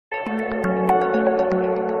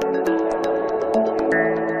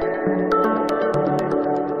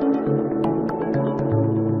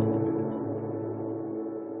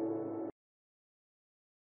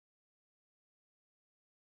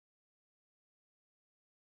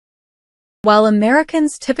While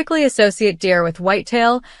Americans typically associate deer with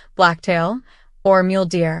whitetail, blacktail, or mule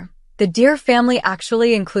deer, the deer family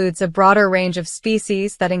actually includes a broader range of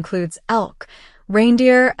species that includes elk,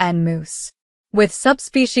 reindeer, and moose. With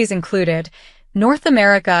subspecies included, North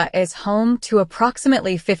America is home to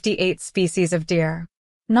approximately 58 species of deer.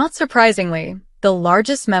 Not surprisingly, the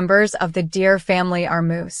largest members of the deer family are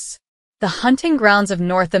moose. The hunting grounds of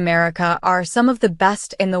North America are some of the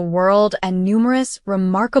best in the world, and numerous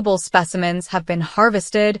remarkable specimens have been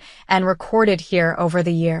harvested and recorded here over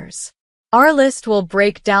the years. Our list will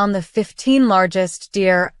break down the 15 largest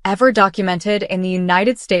deer ever documented in the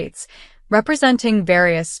United States, representing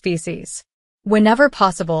various species. Whenever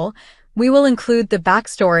possible, we will include the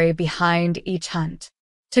backstory behind each hunt.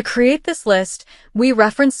 To create this list, we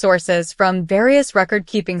reference sources from various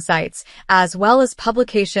record-keeping sites, as well as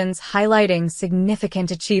publications highlighting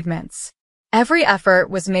significant achievements. Every effort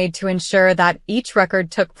was made to ensure that each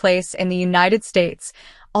record took place in the United States,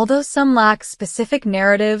 although some lack specific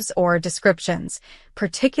narratives or descriptions,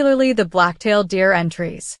 particularly the black-tailed deer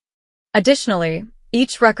entries. Additionally,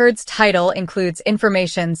 each record's title includes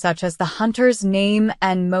information such as the hunter's name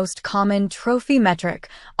and most common trophy metric,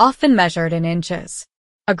 often measured in inches.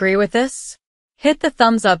 Agree with this? Hit the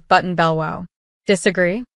thumbs up button below.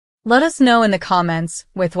 Disagree? Let us know in the comments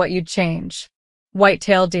with what you'd change.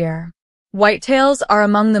 Whitetail deer. Whitetails are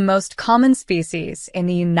among the most common species in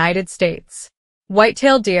the United States.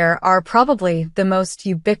 Whitetail deer are probably the most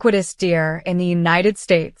ubiquitous deer in the United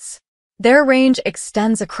States. Their range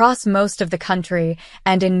extends across most of the country,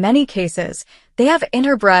 and in many cases, they have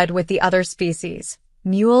interbred with the other species,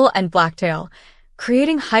 mule and blacktail,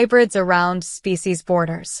 creating hybrids around species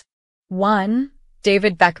borders. 1.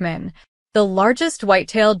 David Beckman. The largest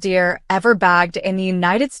white-tailed deer ever bagged in the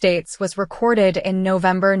United States was recorded in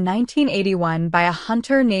November 1981 by a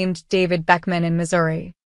hunter named David Beckman in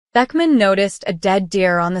Missouri. Beckman noticed a dead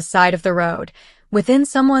deer on the side of the road, within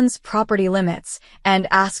someone's property limits, and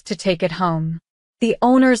asked to take it home. The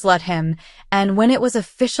owners let him, and when it was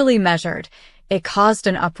officially measured, it caused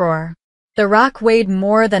an uproar. The rack weighed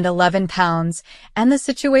more than 11 pounds, and the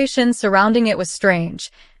situation surrounding it was strange.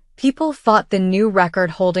 People fought the new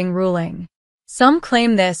record-holding ruling. Some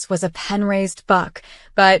claim this was a pen-raised buck,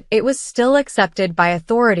 but it was still accepted by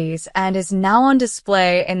authorities and is now on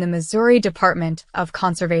display in the Missouri Department of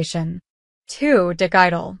Conservation. 2. Dick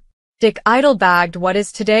Idle. Dick Idle bagged what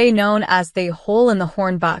is today known as the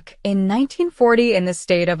hole-in-the-horn buck in 1940 in the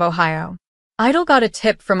state of Ohio. Idle got a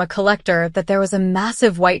tip from a collector that there was a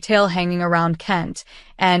massive whitetail hanging around Kent,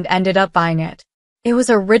 and ended up buying it. It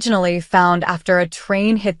was originally found after a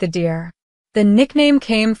train hit the deer. The nickname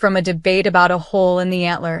came from a debate about a hole in the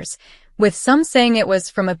antlers, with some saying it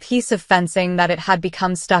was from a piece of fencing that it had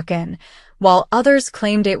become stuck in, while others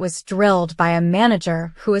claimed it was drilled by a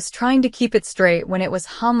manager who was trying to keep it straight when it was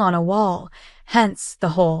hung on a wall, hence the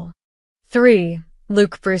hole. 3.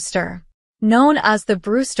 Luke Brewster. Known as the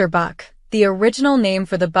Brewster buck, the original name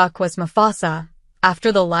for the buck was Mufasa,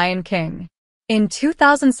 after the Lion King. In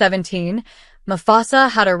 2017,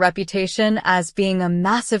 Mufasa had a reputation as being a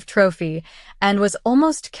massive trophy and was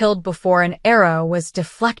almost killed before an arrow was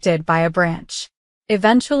deflected by a branch.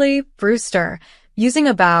 Eventually, Brewster, using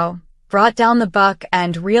a bow, brought down the buck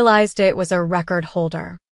and realized it was a record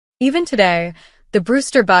holder. Even today, the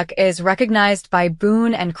Brewster buck is recognized by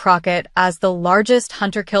Boone and Crockett as the largest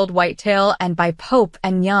hunter-killed whitetail and by Pope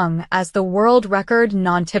and Young as the world record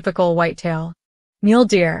non-typical whitetail. Mule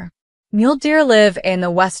deer. Mule deer live in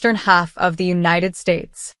the western half of the United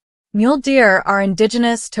States. Mule deer are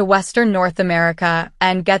indigenous to western North America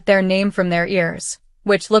and get their name from their ears,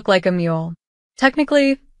 which look like a mule.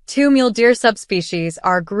 Technically, 2 mule deer subspecies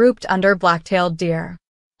are grouped under black-tailed deer.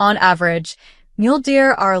 On average, mule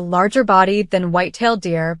deer are larger-bodied than white-tailed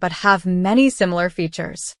deer but have many similar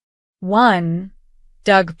features. 1.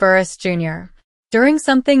 Doug Burris Jr. During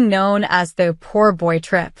something known as the Poor Boy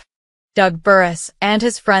Trip, Doug Burris and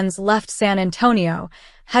his friends left San Antonio,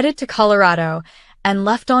 headed to Colorado, and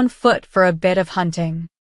left on foot for a bit of hunting.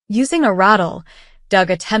 Using a rattle, Doug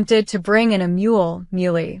attempted to bring in a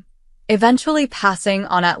muley, eventually passing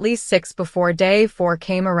on at least 6 before day 4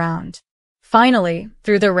 came around. Finally,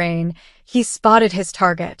 through the rain, he spotted his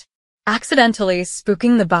target. Accidentally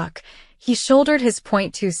spooking the buck, he shouldered his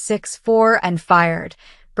 .264 and fired,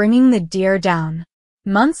 bringing the deer down.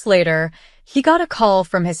 Months later, he got a call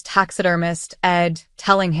from his taxidermist, Ed,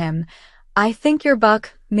 telling him, I think your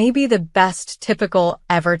buck may be the best typical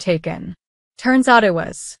ever taken. Turns out it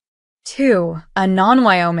was. 2. Anon,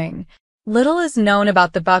 Wyoming. Little is known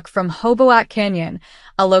about the buck from Hoboak Canyon,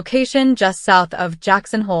 a location just south of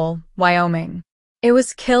Jackson Hole, Wyoming. It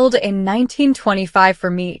was killed in 1925 for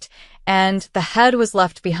meat, and the head was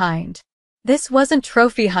left behind. This wasn't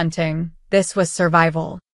trophy hunting, this was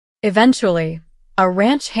survival. Eventually, a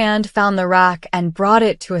ranch hand found the rack and brought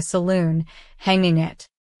it to a saloon, hanging it.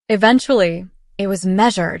 Eventually, it was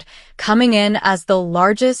measured, coming in as the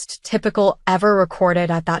largest typical ever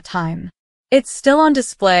recorded at that time. It's still on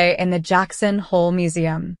display in the Jackson Hole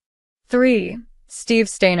Museum. 3. Steve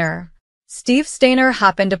Stainer. Steve Stainer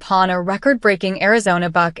happened upon a record-breaking Arizona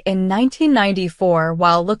buck in 1994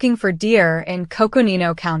 while looking for deer in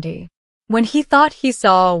Coconino County. When he thought he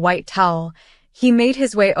saw a white towel, he made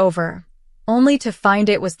his way over, only to find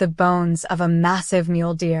it was the bones of a massive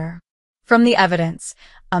mule deer. From the evidence,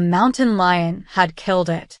 a mountain lion had killed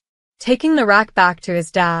it. Taking the rack back to his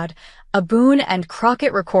dad, a Boone and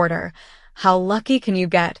Crockett recorder, how lucky can you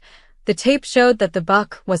get? The tape showed that the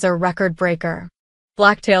buck was a record breaker.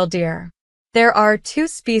 Blacktail deer. There are 2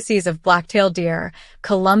 species of blacktail deer,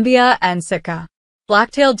 Columbia and Sitka.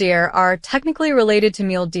 Blacktail deer are technically related to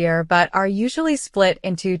mule deer but are usually split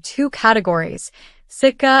into 2 categories,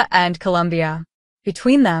 Sitka and Columbia.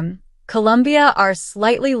 Between them, Columbia are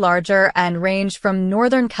slightly larger and range from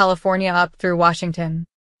northern California up through Washington.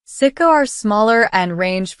 Sitka are smaller and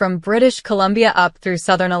range from British Columbia up through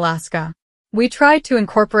southern Alaska. We tried to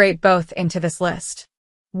incorporate both into this list.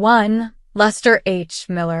 1. Lester H.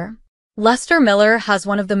 Miller. Lester Miller has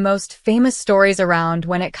one of the most famous stories around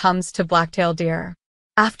when it comes to blacktail deer.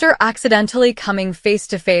 After accidentally coming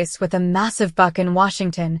face-to-face with a massive buck in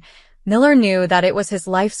Washington, Miller knew that it was his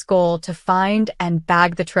life's goal to find and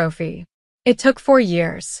bag the trophy. It took 4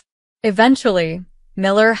 years. Eventually,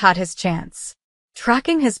 Miller had his chance.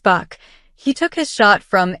 Tracking his buck, he took his shot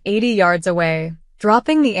from 80 yards away,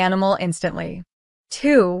 dropping the animal instantly.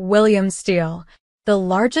 2. William Steele. The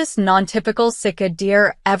largest non-typical Sitka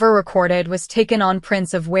deer ever recorded was taken on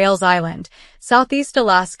Prince of Wales Island, southeast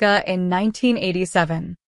Alaska in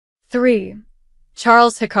 1987. 3.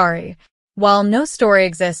 Charles Hickory. While no story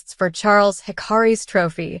exists for Charles Hickory's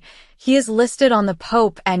trophy, he is listed on the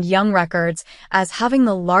Pope and Young records as having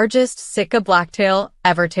the largest Sitka blacktail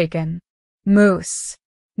ever taken. Moose.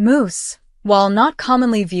 Moose, while not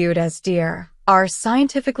commonly viewed as deer, are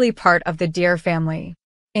scientifically part of the deer family.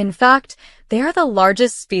 In fact, they are the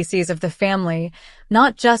largest species of the family,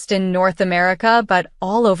 not just in North America but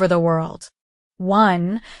all over the world.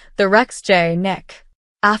 1. The Rex J. Nick.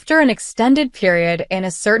 After an extended period in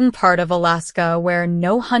a certain part of Alaska where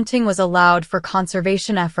no hunting was allowed for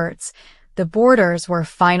conservation efforts, the borders were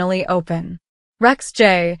finally open. Rex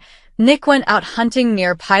J. Nick went out hunting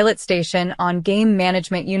near Pilot Station on Game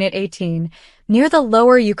Management Unit 18, near the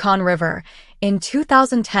lower Yukon River, in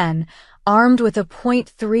 2010, armed with a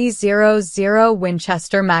 .300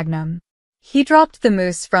 Winchester Magnum. He dropped the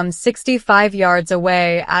moose from 65 yards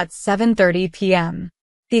away at 7:30 p.m.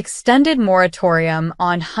 The extended moratorium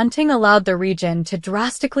on hunting allowed the region to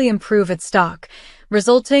drastically improve its stock,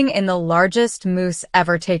 resulting in the largest moose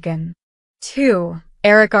ever taken. 2.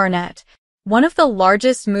 Eric Arnett. One of the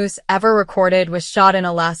largest moose ever recorded was shot in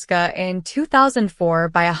Alaska in 2004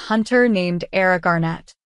 by a hunter named Eric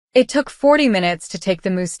Arnett. It took 40 minutes to take the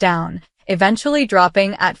moose down, eventually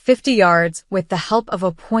dropping at 50 yards with the help of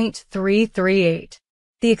a .338.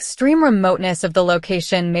 The extreme remoteness of the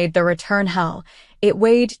location made the return hell. It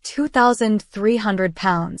weighed 2,300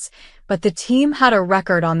 pounds, but the team had a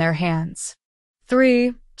record on their hands.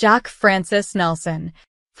 3. Jack Francis Nelson.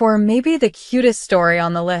 For maybe the cutest story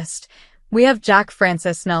on the list, we have Jack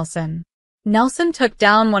Francis Nelson. Nelson took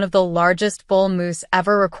down one of the largest bull moose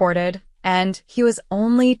ever recorded, and he was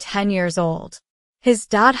only 10 years old. His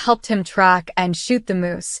dad helped him track and shoot the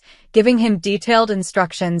moose, giving him detailed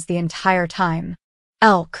instructions the entire time.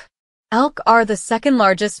 Elk. Elk are the second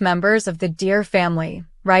largest members of the deer family,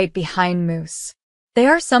 right behind moose. They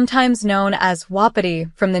are sometimes known as wapiti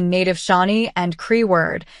from the native Shawnee and Cree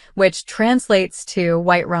word, which translates to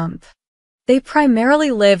white rump. They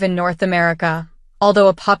primarily live in North America, although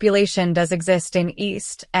a population does exist in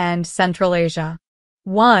East and Central Asia.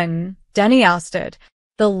 1. Denny Ousted.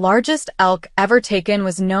 The largest elk ever taken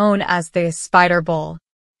was known as the Spider Bull.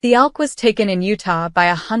 The elk was taken in Utah by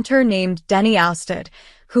a hunter named Denny Ousted,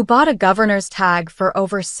 who bought a governor's tag for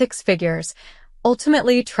over 6 figures,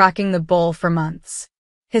 ultimately tracking the bull for months.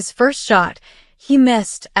 His first shot, he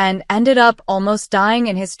missed and ended up almost dying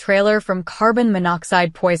in his trailer from carbon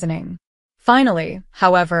monoxide poisoning. Finally,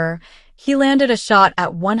 however, he landed a shot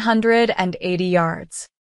at 180 yards.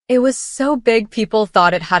 It was so big people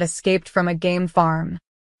thought it had escaped from a game farm.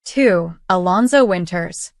 2. Alonzo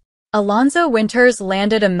Winters. Alonzo Winters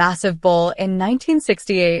landed a massive bull in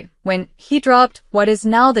 1968 when he dropped what is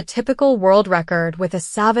now the typical world record with a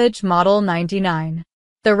Savage Model 99.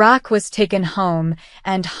 The rack was taken home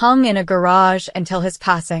and hung in a garage until his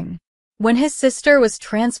passing. When his sister was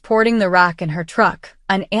transporting the rack in her truck,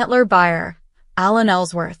 an antler buyer, Alan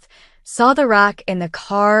Ellsworth, saw the rack in the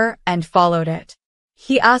car and followed it.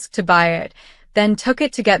 He asked to buy it, then took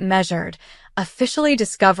it to get measured, officially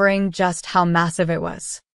discovering just how massive it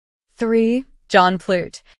was. 3. John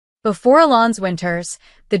Plute. Before Alonzo Winters,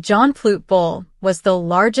 the John Plute bull was the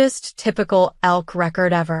largest typical elk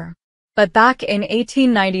record ever. But back in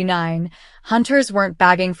 1899, hunters weren't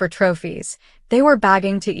bagging for trophies, they were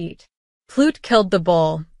bagging to eat. Plute killed the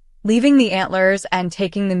bull, leaving the antlers and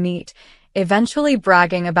taking the meat, eventually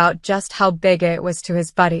bragging about just how big it was to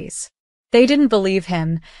his buddies. They didn't believe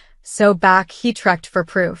him, so back he trekked for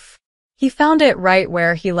proof. He found it right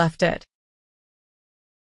where he left it.